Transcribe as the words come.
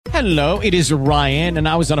Hello, it is Ryan, and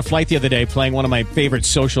I was on a flight the other day playing one of my favorite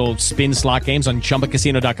social spin slot games on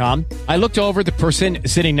ChumbaCasino.com. I looked over at the person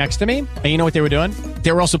sitting next to me, and you know what they were doing?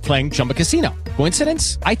 They were also playing Chumba Casino.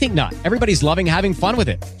 Coincidence? I think not. Everybody's loving having fun with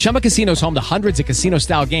it. Chumba Casino is home to hundreds of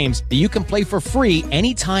casino-style games that you can play for free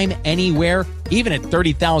anytime, anywhere, even at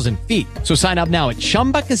 30,000 feet. So sign up now at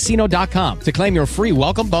ChumbaCasino.com to claim your free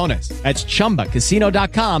welcome bonus. That's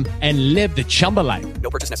ChumbaCasino.com and live the Chumba life.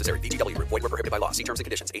 No purchase necessary. VGW. Void where prohibited by law. See terms and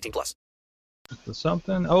conditions. 18+.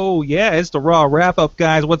 Something. Oh yeah, it's the Raw Wrap Up,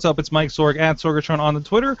 guys. What's up? It's Mike Sorg at Sorgatron on the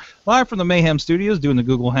Twitter, live from the Mayhem Studios, doing the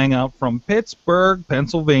Google Hangout from Pittsburgh,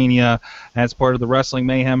 Pennsylvania. As part of the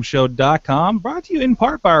WrestlingMayhemShow.com, brought to you in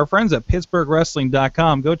part by our friends at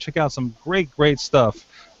PittsburghWrestling.com. Go check out some great stuff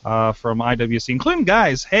from IWC, including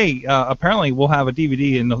guys. Hey, apparently we'll have a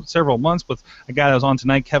DVD in several months with a guy that was on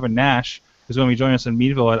tonight, Kevin Nash, who's going to be joining us in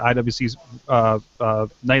Meadville at IWC's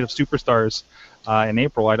Night of Superstars. In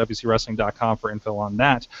April, IWCWrestling.com for info on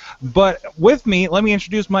that. But with me, let me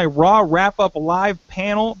introduce my Raw Wrap-Up live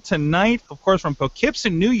panel tonight. Of course, from Poughkeepsie,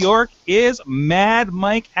 New York, is Mad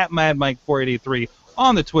Mike at MadMike483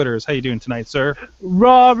 on the Twitters. How you doing tonight, sir?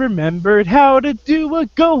 Raw remembered how to do a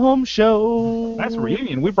go-home show. That's a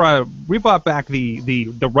reunion. We brought back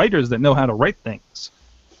the writers that know how to write things.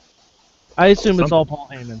 I assume it's all Paul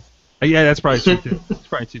Heyman. Yeah, that's probably true, too. That's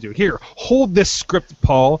probably true, too. Here, hold this script,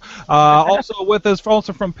 Paul. Also with us,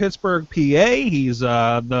 also from Pittsburgh, PA, he's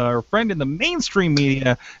the friend in the mainstream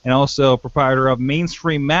media and also proprietor of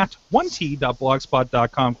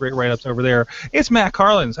mainstreammat1t.blogspot.com. Great write-ups over there. It's Matt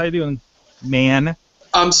Carlins. How you doing, man?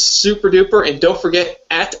 I'm super duper, and don't forget,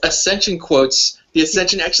 at Ascension Quotes, the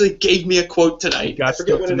Ascension actually gave me a quote tonight. I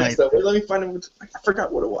forget what it is, though. Wait, let me find it. I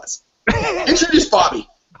forgot what it was. Introduce Bobby.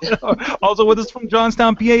 Also with us from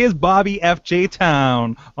Johnstown, PA, is Bobby F.J.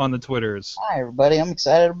 Town on the Twitters. Hi, everybody. I'm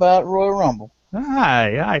excited about Royal Rumble.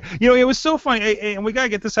 Hi. You know, it was so funny, and we got to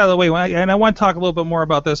get this out of the way, and I want to talk a little bit more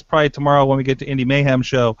about this probably tomorrow when we get to Indie Mayhem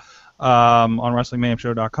Show on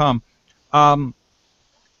WrestlingMayhemShow.com.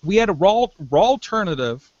 We had a Raw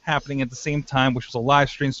Alternative happening at the same time, which was a live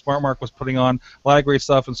stream Smart Mark was putting on. A lot of great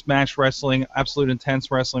stuff in Smash Wrestling, Absolute Intense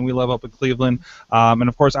Wrestling we love up in Cleveland, and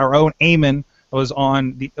of course our own Eamon was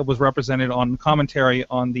represented on commentary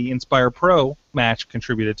on the Inspire Pro match,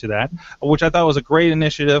 contributed to that, which I thought was a great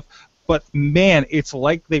initiative. But man, it's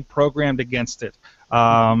like they programmed against it. They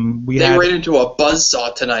ran into a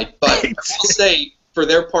buzzsaw tonight, but I will say, for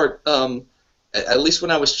their part, at least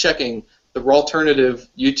when I was checking, the Raw Alternative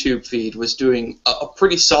YouTube feed was doing a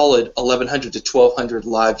pretty solid 1,100 to 1,200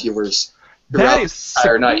 live viewers throughout the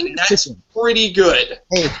entire night. And that's pretty good.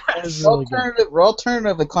 Hey, Raw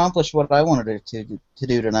Alternative accomplished what I wanted it to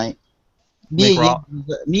do tonight. Mia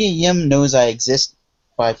Yim knows I exist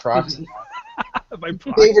by proxy. By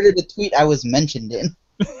proxy. Favorited a tweet I was mentioned in.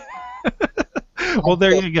 Well,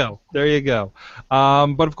 there you go.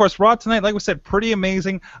 But of course, Raw tonight, like we said, pretty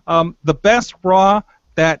amazing. The best Raw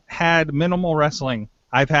that had minimal wrestling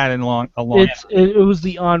I've had in a long time. It was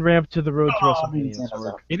the on-ramp to the road to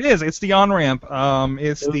WrestleMania. It is. It's the on-ramp.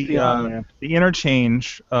 It's the on-ramp. The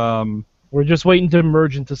interchange. We're just waiting to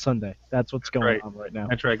merge into Sunday. That's what's going on right now.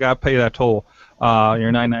 That's right. Got to pay that toll.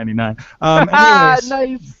 You're $9.99.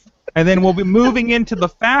 Nice. And then we'll be moving into the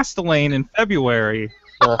fast lane in February.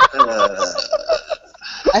 I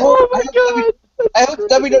hope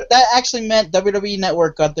that actually meant WWE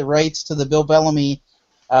Network got the rights to the Bill Bellamy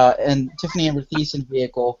and Tiffany Amber Thiessen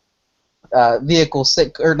not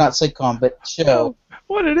sitcom, but show.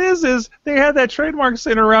 What it is they had that trademark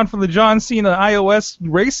sitting around from the John Cena iOS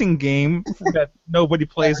racing game that nobody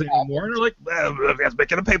plays anymore. And they're like, let's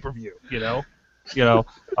make it a pay-per-view,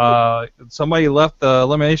 somebody left the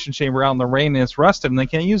Elimination Chamber out in the rain and it's rusted and they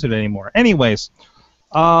can't use it anymore. Anyways,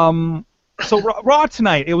 so Raw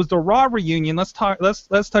tonight, it was the Raw reunion. Let's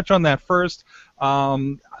touch on that first.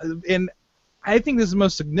 And I think this is the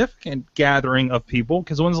most significant gathering of people,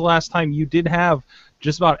 because when's the last time you did have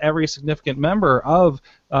just about every significant member of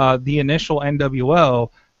the initial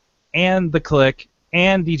NWO and the Clique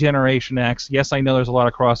and D-Generation X? Yes, I know there's a lot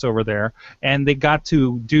of crossover there, and they got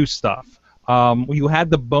to do stuff. You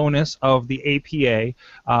had the bonus of the APA.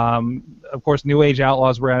 Of course, New Age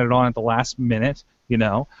Outlaws were added on at the last minute, I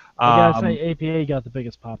gotta say, APA got the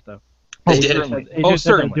biggest pop, though. They did.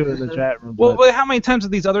 Certainly. Do it in the chat room, well, how many times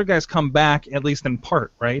have these other guys come back, at least in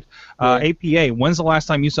part, right? APA, when's the last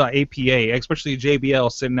time you saw APA, especially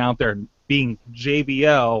JBL sitting out there being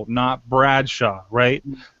JBL, not Bradshaw, right?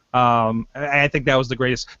 I think that was the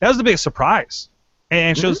biggest surprise.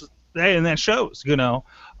 And shows, and that shows,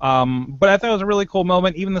 But I thought it was a really cool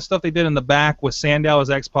moment. Even the stuff they did in the back with Sandow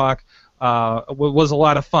as X-Pac, was a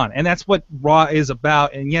lot of fun, and that's what Raw is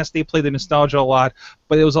about. And yes, they play the nostalgia a lot,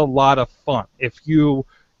 but it was a lot of fun. If you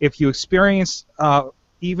experience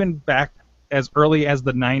even back as early as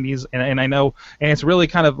the 90s, and I know, and it's really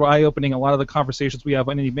kind of eye-opening, a lot of the conversations we have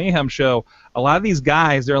on any Mayhem show, a lot of these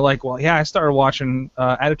guys, they're like, well, yeah, I started watching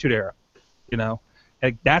Attitude Era, you know.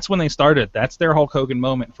 Like, that's when they started. That's their Hulk Hogan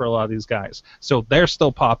moment for a lot of these guys. So they're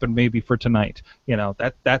still popping maybe for tonight. You know,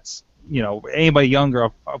 that's, you know, anybody younger,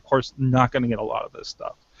 of course, not going to get a lot of this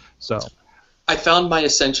stuff. So I found my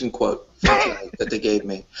Ascension quote from tonight that they gave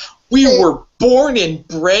me. We were born and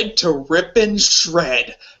bred to rip and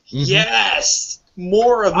shred. Yes!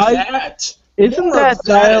 More of that. Isn't More that of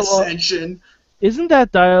that, dialogue? Ascension. Isn't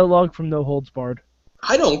that dialogue from No Holds Barred?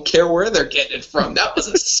 I don't care where they're getting it from. That was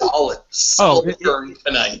a solid turn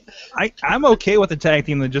tonight. I'm okay with a tag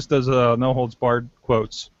team that just does no holds barred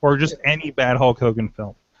quotes, or just any bad Hulk Hogan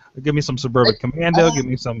film. Give me some Suburban Commando. Give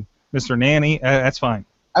me some Mr. Nanny. That's fine.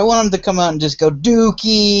 I want him to come out and just go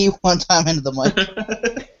Dookie one time into the mic.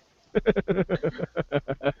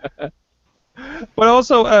 But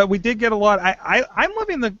also, we did get a lot. I'm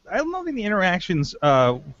loving the interactions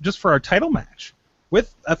just for our title match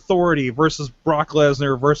with Authority versus Brock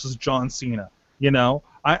Lesnar versus John Cena. You know,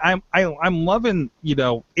 I'm loving. You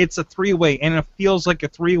know, it's a three-way, and it feels like a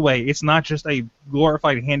three-way. It's not just a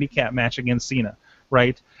glorified handicap match against Cena,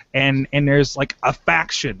 right? And there's like a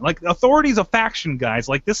faction. Like, Authority's a faction, guys.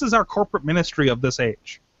 Like, this is our corporate ministry of this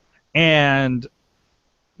age, and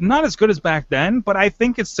not as good as back then, but I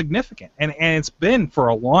think it's significant, and it's been for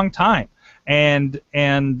a long time. And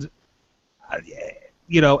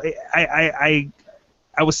you know,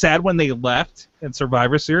 I was sad when they left in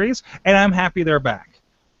Survivor Series, and I'm happy they're back.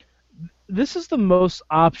 This is the most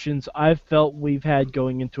options I've felt we've had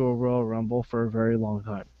going into a Royal Rumble for a very long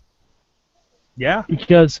time. Yeah.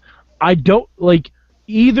 Because I don't, like,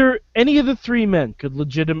 either any of the three men could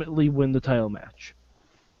legitimately win the title match.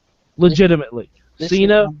 Legitimately.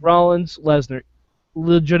 Cena, Rollins, Lesnar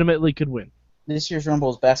legitimately could win. This year's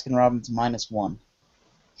Rumble is Baskin-Robbins -1.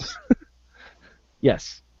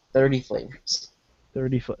 Yes. 30 flavors.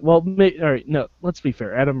 30 flavors. Well, all right, no, let's be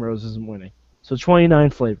fair. Adam Rose isn't winning. So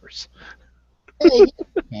 29 flavors. Hey,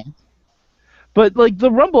 okay. But, like,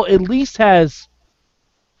 the Rumble at least has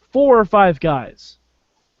 4 or 5 guys,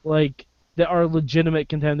 like, that are legitimate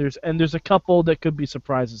contenders, and there's a couple that could be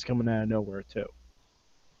surprises coming out of nowhere, too.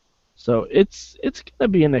 So it's going to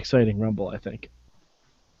be an exciting Rumble, I think.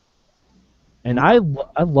 And I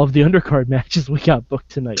love the undercard matches we got booked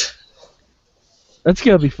tonight. That's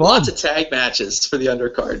going to be fun. Lots of tag matches for the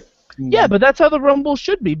undercard. Yeah, but that's how the Rumble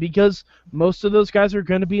should be, because most of those guys are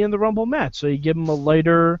going to be in the Rumble match. So you give them a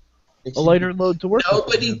lighter load to work with.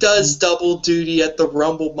 Nobody does double duty at the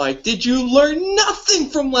Rumble, Mike. Did you learn nothing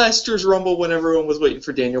from last year's Rumble when everyone was waiting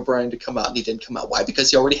for Daniel Bryan to come out and he didn't come out? Why? Because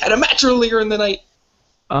he already had a match earlier in the night.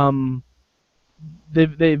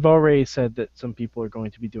 They've already said that some people are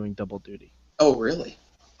going to be doing double duty. Oh, really?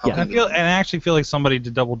 Yeah. I actually feel like somebody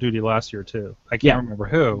did double duty last year too. I can't remember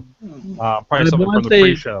who. Probably And somebody from the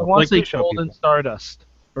pre-show. I want to say pre-show Golden people. Stardust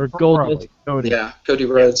or Golden Cody. Yeah, Cody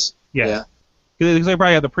Rhodes. Yeah. Because they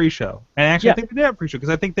probably had the pre-show, and actually I think they did have pre-show because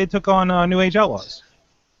I think they took on New Age Outlaws.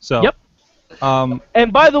 So. Yep.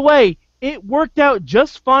 And by the way, it worked out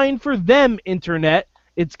just fine for them, Internet.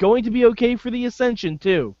 It's going to be okay for the Ascension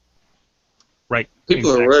too. Right.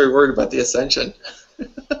 People are very worried about the Ascension.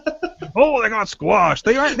 Oh, they got squashed.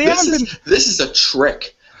 This is a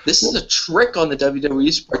trick. This is a trick on the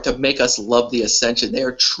WWE's part to make us love the Ascension. They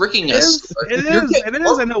are tricking us. It is, and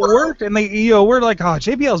it worked. And we're like, oh,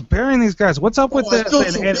 JBL's burying these guys. What's up with this?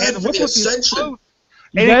 And what's with these?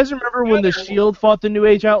 You guys remember when the Shield fought the New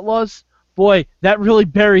Age Outlaws? Boy, that really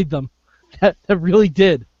buried them. That really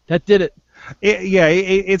did. That did it.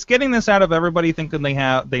 It's getting this out of everybody thinking they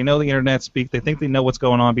know the internet speak. They think they know what's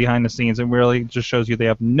going on behind the scenes, and really just shows you they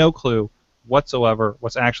have no clue whatsoever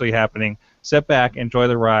what's actually happening. Sit back, enjoy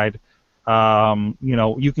the ride.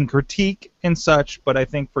 You can critique and such, but I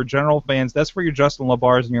think for general fans, that's for your Justin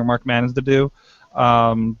LaBars and your Mark Madden's to do.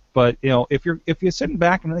 But if you're sitting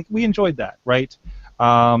back and like, we enjoyed that, right?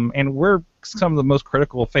 And we're some of the most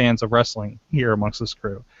critical fans of wrestling here amongst this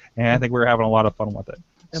crew, and I think we're having a lot of fun with it.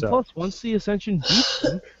 And plus, once the Ascension beats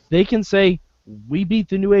them, they can say, we beat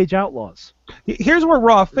the New Age Outlaws. Here's where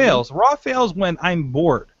Raw fails. Raw fails when I'm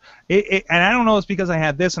bored. And I don't know, it's because I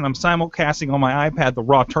had this and I'm simulcasting on my iPad the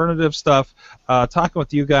Raw alternative stuff, talking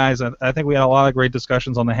with you guys. I think we had a lot of great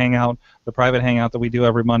discussions on the Hangout, the private Hangout that we do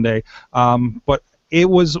every Monday. But it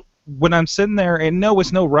was when I'm sitting there, and no,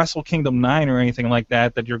 it's no Wrestle Kingdom 9 or anything like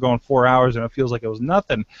that you're going 4 hours and it feels like it was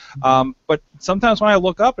nothing. But sometimes when I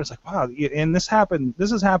look up, it's like, wow, and this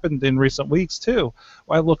has happened in recent weeks too.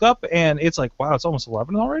 Where I look up and it's like, wow, it's almost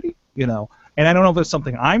 11 already, And I don't know if it's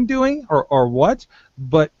something I'm doing or what,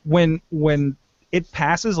 but when it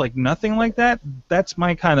passes like nothing like that, that's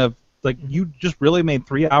my kind of, like, you just really made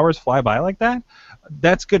 3 hours fly by like that.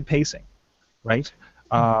 That's good pacing, right?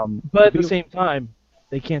 But at the same time,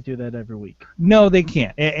 they can't do that every week. No, they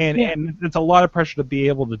can't, and it's a lot of pressure to be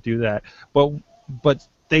able to do that. But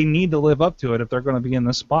they need to live up to it if they're going to be in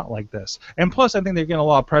this spot like this. And plus, I think they're getting a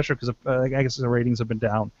lot of pressure because I guess the ratings have been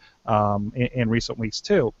down in recent weeks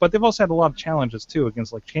too. But they've also had a lot of challenges too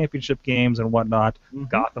against like championship games and whatnot.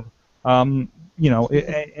 Gotham, and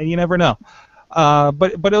you never know.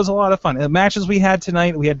 But it was a lot of fun. The matches we had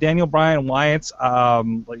tonight, we had Daniel Bryan and Wyatt's.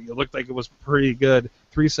 It looked like it was pretty good.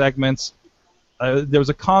 3 segments. There was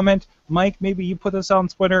a comment, Mike, maybe you put this on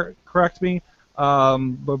Twitter, correct me,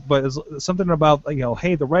 but it's something about,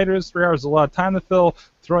 hey, the writers, 3 hours is a lot of time to fill,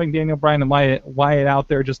 throwing Daniel Bryan and Wyatt out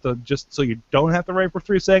there just so you don't have to write for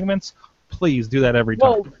 3 segments. Please do that every time.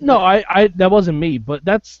 Well, no, I that wasn't me, but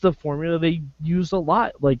that's the formula they used a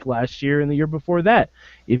lot, like last year and the year before that.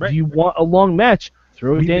 If you want a long match,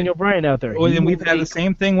 throw Daniel Bryan out there. And we've had the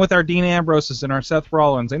same thing with our Dean Ambroses and our Seth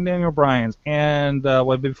Rollins and Daniel Bryan's and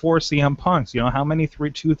before CM Punk's. How many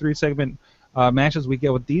 2-3 segment matches we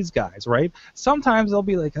get with these guys, right? Sometimes they'll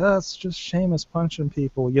be like, it's just Sheamus punching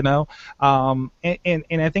people, and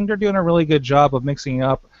I think they're doing a really good job of mixing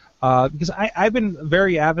up. Because I've been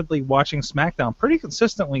very avidly watching SmackDown pretty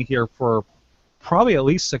consistently here for probably at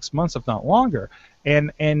least 6 months, if not longer,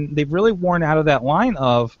 and they've really worn out of that line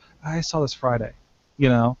of, I saw this Friday.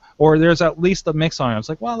 Or there's at least a mix on it. It's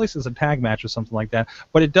like, well, at least it's a tag match or something like that.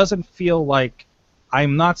 But it doesn't feel like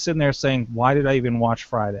I'm not sitting there saying, why did I even watch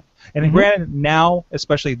Friday? And granted, now,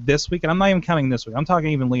 especially this week, and I'm not even counting this week, I'm talking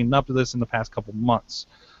even leading up to this in the past couple months,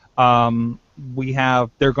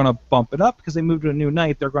 they're going to bump it up because they moved to a new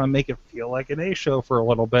night. They're going to make it feel like an A show for a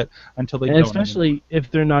little bit until they don't. Especially if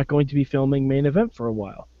they're not going to be filming Main Event for a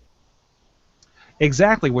while.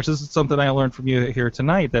 Exactly, which is something I learned from you here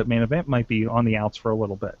tonight, that Main Event might be on the outs for a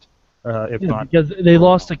little bit, if not. Because they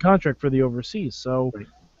lost the contract for the overseas, so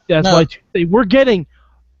that's why we're getting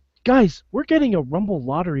a Rumble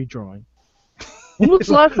lottery drawing. When was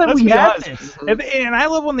the last time we had this? And I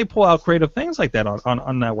love when they pull out creative things like that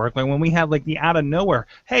on network, like when we had like the out of nowhere,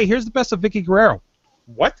 hey, here's the best of Vicky Guerrero.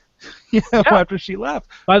 What? After she left.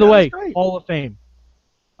 By the way, Hall of Fame.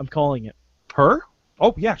 I'm calling it. Her?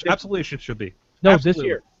 Oh yeah, absolutely, she should be. No, absolutely. this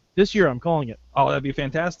year. This year, I'm calling it. Oh, that'd be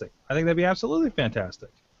fantastic. I think that'd be absolutely fantastic.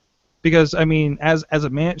 Because as a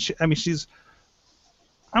man, she's.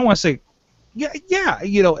 I don't want to say. Yeah.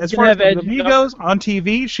 As far as WWE goes on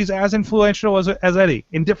TV, she's as influential as Eddie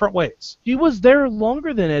in different ways. She was there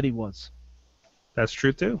longer than Eddie was. That's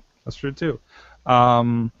true too.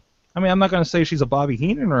 I'm not going to say she's a Bobby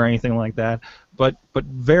Heenan or anything like that, but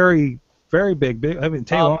very, very big. I mean,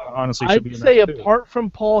 Taylor honestly should be in that too. I'd say apart from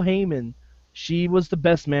Paul Heyman, she was the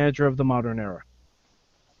best manager of the modern era.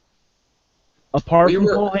 Apart from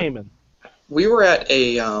Paul Heyman. We were at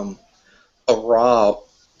a Raw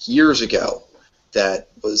years ago that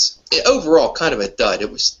was overall kind of a dud.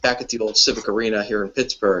 It was back at the old Civic Arena here in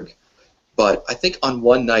Pittsburgh. But I think on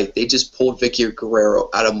one night they just pulled Vicky Guerrero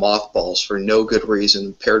out of mothballs for no good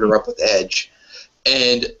reason, paired her up with Edge.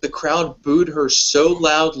 And the crowd booed her so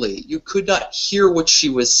loudly you could not hear what she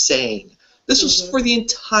was saying. This was for the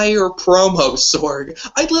entire promo, Sorg.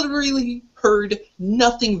 I literally heard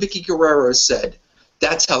nothing Vicky Guerrero said.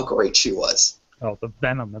 That's how great she was. Oh, the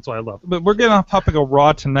venom. That's what I love. But we're getting off topic of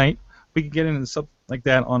Raw tonight. We can get into something like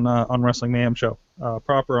that on Wrestling Mayhem Show,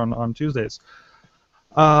 proper on Tuesdays.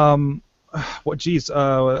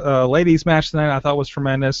 Ladies match tonight I thought was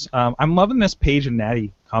tremendous. I'm loving this Paige and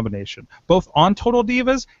Natty combination, both on Total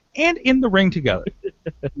Divas and in the ring together.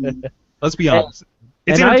 Let's be honest.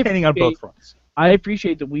 It's entertaining on both fronts. I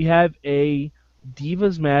appreciate that we have a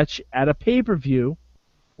Divas match at a pay-per-view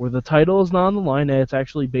where the title is not on the line and it's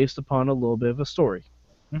actually based upon a little bit of a story.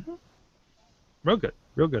 Mm-hmm. Real good.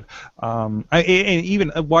 And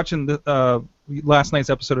even watching the last night's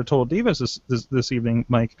episode of Total Divas this evening,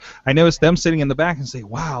 Mike, I noticed them sitting in the back and say,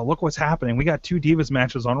 "Wow, look what's happening! We got 2 Divas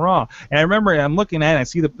matches on Raw." And I remember I'm looking at it, I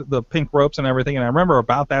see the pink ropes and everything, and I remember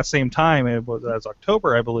about that same time, it was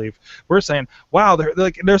October, I believe. We're saying, "Wow,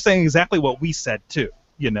 they're saying exactly what we said too."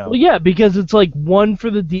 Well, yeah, because it's like one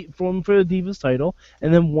for the Divas title,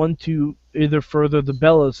 and then one to either further the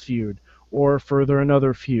Bellas feud or further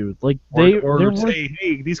another feud. Like they're say,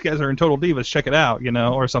 hey, these guys are in Total Divas, check it out,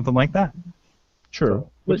 or something like that. True.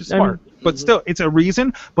 which is smart. But still, it's a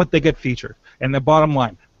reason, but they get featured. And the bottom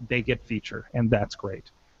line, they get featured, and that's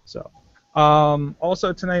great. So,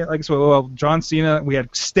 also tonight, like John Cena, we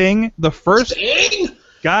had Sting, the first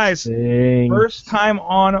guys, first time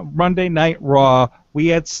on Monday Night Raw, we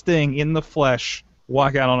had Sting in the flesh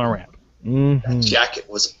walk out on a ramp. That jacket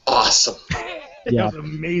was awesome. It was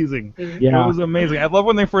amazing. Yeah. It was amazing. I love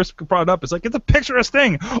when they first brought it up. It's like, it's a picture of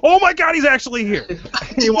Sting. Oh my God, he's actually here.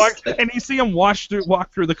 And you see him walk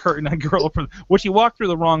through the curtain. That girl, which he walked through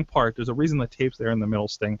the wrong part. There's a reason the tape's there in the middle,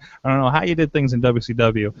 Sting. I don't know how you did things in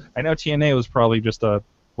WCW. I know TNA was probably just a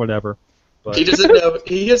whatever. But. He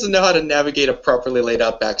doesn't know how to navigate a properly laid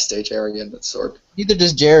out backstage area in that Sorg. Neither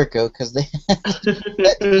does Jericho, because they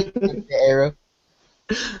the arrow.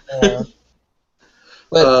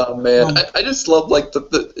 Oh man, I just love like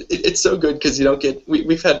it's so good because you don't get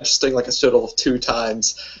we've had Sting like a total of 2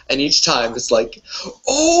 times, and each time it's like,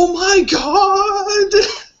 oh my God.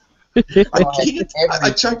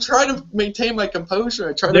 I try to maintain my composure.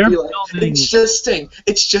 I try to be like, it's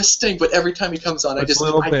just Sting. But every time he comes on, I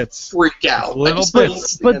freak out.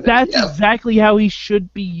 But that's exactly how he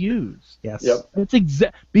should be used. Yes. Yep. It's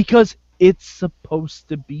because it's supposed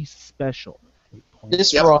to be special.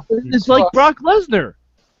 It's like Brock Lesnar.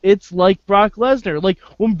 It's like Brock Lesnar. Like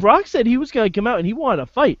when Brock said he was going to come out and he wanted to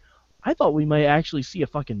fight, I thought we might actually see a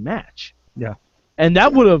fucking match. Yeah. And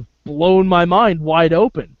that would have blown my mind wide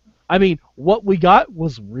open. I mean, what we got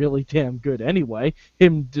was really damn good anyway.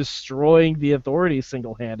 Him destroying the Authority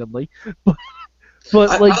single-handedly. But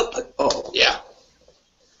oh, yeah.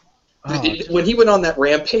 When he went on that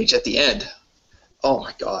rampage at the end, oh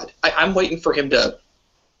my God. I'm waiting for him to...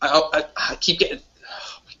 I keep getting...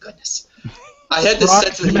 Oh my goodness. I had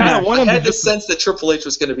this sense that Triple H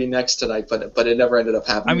was going to be next tonight, but it never ended up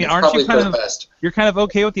happening. I mean, aren't you you're kind of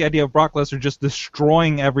okay with the idea of Brock Lesnar just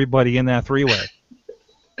destroying everybody in that 3-way?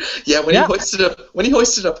 Yeah, when he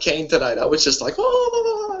hoisted up Kane tonight, I was just like,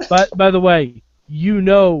 oh. But by the way,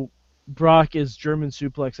 Brock is German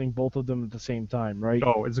suplexing both of them at the same time, right?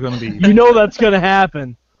 Oh, it's going to be. That's going to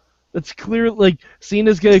happen. That's clear. Like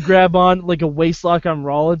Cena's going to grab on like a waist lock on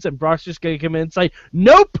Rollins, and Brock's just going to come in and say,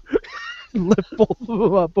 "Nope." Lift both of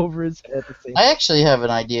them up over his head at the same time. I actually have an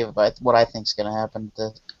idea of what I think's going to happen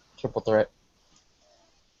to Triple Threat.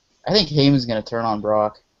 I think Heyman's going to turn on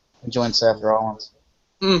Brock and join Seth Rollins.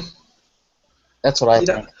 That's what I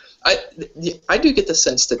think. I do get the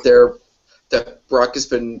sense that that Brock has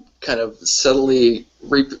been kind of subtly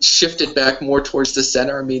shifted back more towards the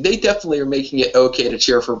center. I mean, they definitely are making it okay to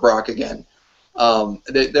cheer for Brock again.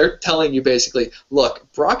 They're telling you basically, look,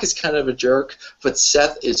 Brock is kind of a jerk, but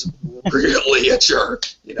Seth is really a jerk.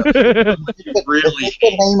 Really.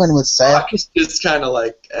 Heyman with Seth. Brock is just kind of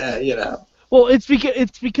like, Well, it's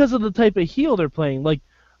because of the type of heel they're playing. Like,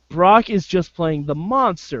 Brock is just playing the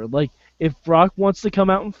monster. Like, if Brock wants to come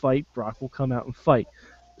out and fight, Brock will come out and fight.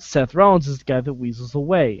 Seth Rollins is the guy that weasels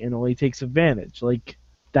away and only takes advantage. Like,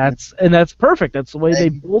 that's perfect. That's the way they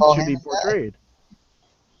both should be portrayed.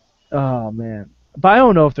 Oh, man. But I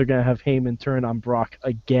don't know if they're going to have Heyman turn on Brock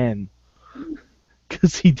again.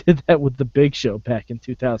 Because he did that with the Big Show back in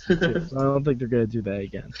 2002. So I don't think they're going to do that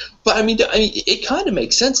again. But, I mean, it kind of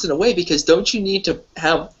makes sense in a way, because don't you need to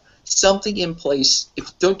have something in place?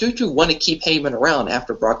 Don't you want to keep Heyman around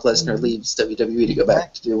after Brock Lesnar leaves WWE to go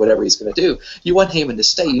back to do whatever he's going to do? You want Heyman to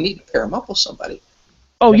stay. You need to pair him up with somebody.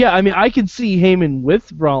 Oh, yeah. I mean, I can see Heyman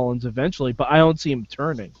with Rollins eventually, but I don't see him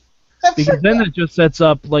turning. Because then it just sets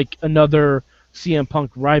up like another CM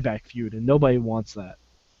Punk Ryback feud, and nobody wants that.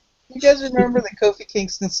 You guys remember that Kofi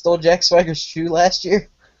Kingston stole Jack Swagger's shoe last year?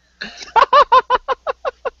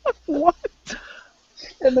 What?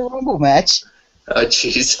 In the Rumble match. Oh,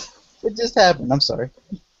 jeez. It just happened. I'm sorry.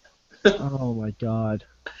 Oh, my God.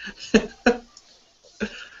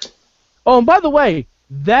 Oh, and by the way,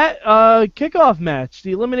 that kickoff match,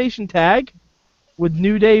 the elimination tag with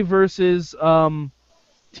New Day versus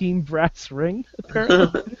Team Brass Ring,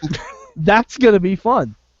 apparently, that's going to be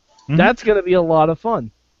fun. Mm-hmm. That's going to be a lot of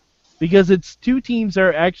fun. Because it's 2 teams that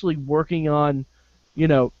are actually working on,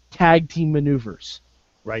 tag team maneuvers.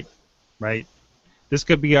 Right. This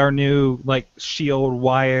could be our new, Shield,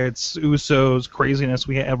 Wyatt's, Usos, craziness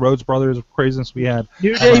we had, Rhodes Brothers craziness we had.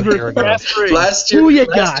 New Day versus Brass Ring. Last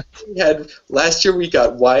year we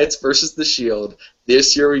got Wyatt's versus the Shield.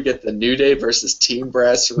 This year we get the New Day versus Team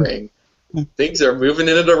Brass Ring. Things are moving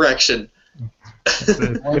in a direction.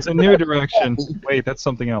 It's a new direction. Wait, that's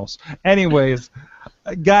something else. Anyways,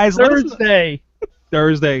 guys, Thursday,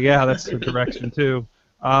 yeah, that's the direction too.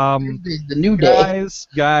 The New Day.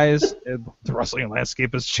 Guys, the wrestling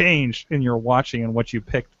landscape has changed in your watching and what you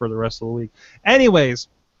picked for the rest of the week. Anyways,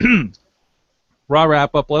 Raw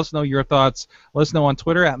Wrap Up. Let us know your thoughts. Let us know on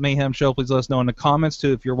Twitter at Mayhem Show. Please let us know in the comments,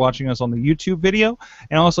 too, if you're watching us on the YouTube video.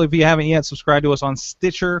 And also, if you haven't yet, subscribe to us on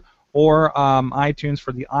Stitcher or iTunes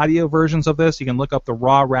for the audio versions of this. You can look up the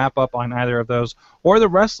Raw Wrap Up on either of those, or the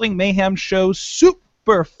Wrestling Mayhem Show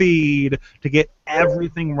Super Feed to get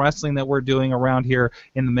everything wrestling that we're doing around here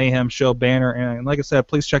in the Mayhem Show banner. And like I said,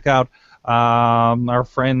 please check out our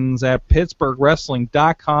friends at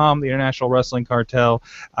PittsburghWrestling.com, the International Wrestling Cartel,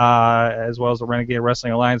 as well as the Renegade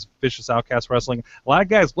Wrestling Alliance, Vicious Outcast Wrestling. A lot of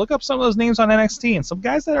guys, look up some of those names on NXT, and some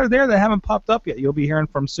guys that are there that haven't popped up yet, you'll be hearing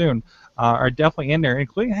from soon, are definitely in there,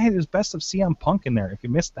 including, hey, there's Best of CM Punk in there, if you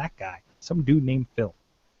missed that guy. Some dude named Phil.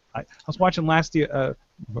 I was watching last year,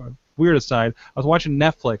 weird aside, I was watching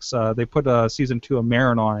Netflix. They put season 2 of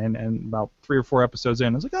Marin on, and about 3 or 4 episodes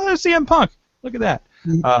in, I was like, oh, there's CM Punk. Look at that.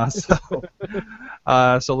 So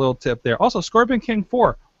a little tip there. Also, Scorpion King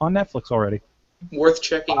 4 on Netflix already. Worth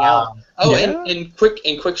checking out. Oh, yeah. and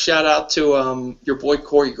quick shout out to your boy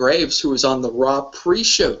Corey Graves, who was on the Raw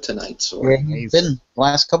pre-show tonight. So yeah, he's been the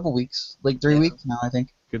last couple weeks, like 3 weeks now, I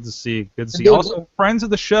think. Good to see. Good to see. Also, friends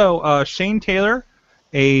of the show, Shane Taylor,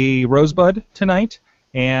 a Rosebud tonight,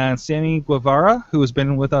 and Sammy Guevara, who has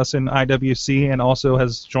been with us in IWC and also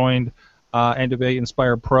has joined NWA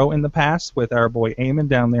Inspired Pro in the past with our boy Eamon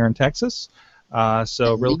down there in Texas.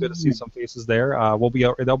 So real good to see some faces there.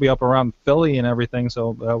 They'll be up around Philly and everything.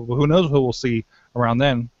 So who knows who we'll see around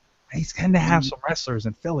then. He's going to have some wrestlers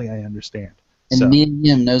in Philly, I understand. And Mia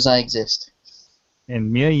Yim knows I exist. And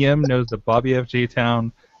Mia Yim knows that Bobby F. J.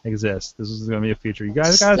 Town exists. This is going to be a feature. You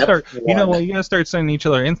guys got to start. You know what? You got to start sending each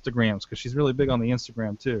other Instagrams because she's really big on the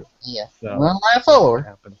Instagram too. Yeah. So, well, I follow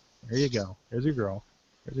her. There you go. There's your girl.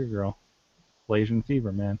 There's your girl. Asian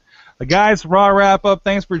Fever, man. Guys, Raw Wrap Up.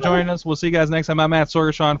 Thanks for joining us. We'll see you guys next time. I'm Matt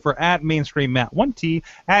Sorgatron for at Mainstream Matt 1T,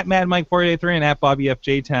 at Mad Mike 483, and at Bobby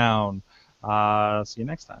FJ Town. See you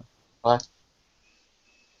next time. Bye.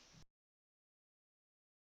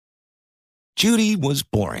 Judy was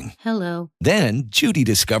boring. Hello. Then Judy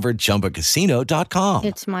discovered ChumbaCasino.com.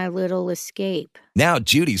 It's my little escape. Now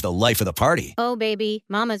Judy's the life of the party. Oh, baby,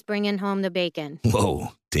 mama's bringing home the bacon.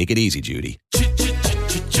 Whoa, take it easy, Judy.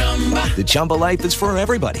 The Chumba life is for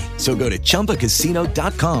everybody. So go to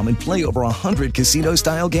ChumbaCasino.com and play over 100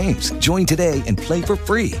 casino-style games. Join today and play for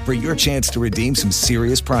free for your chance to redeem some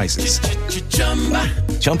serious prizes.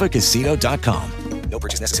 ChumbaCasino.com. No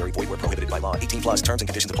purchase necessary. Void where prohibited by law. 18+ terms and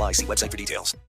conditions apply. See website for details.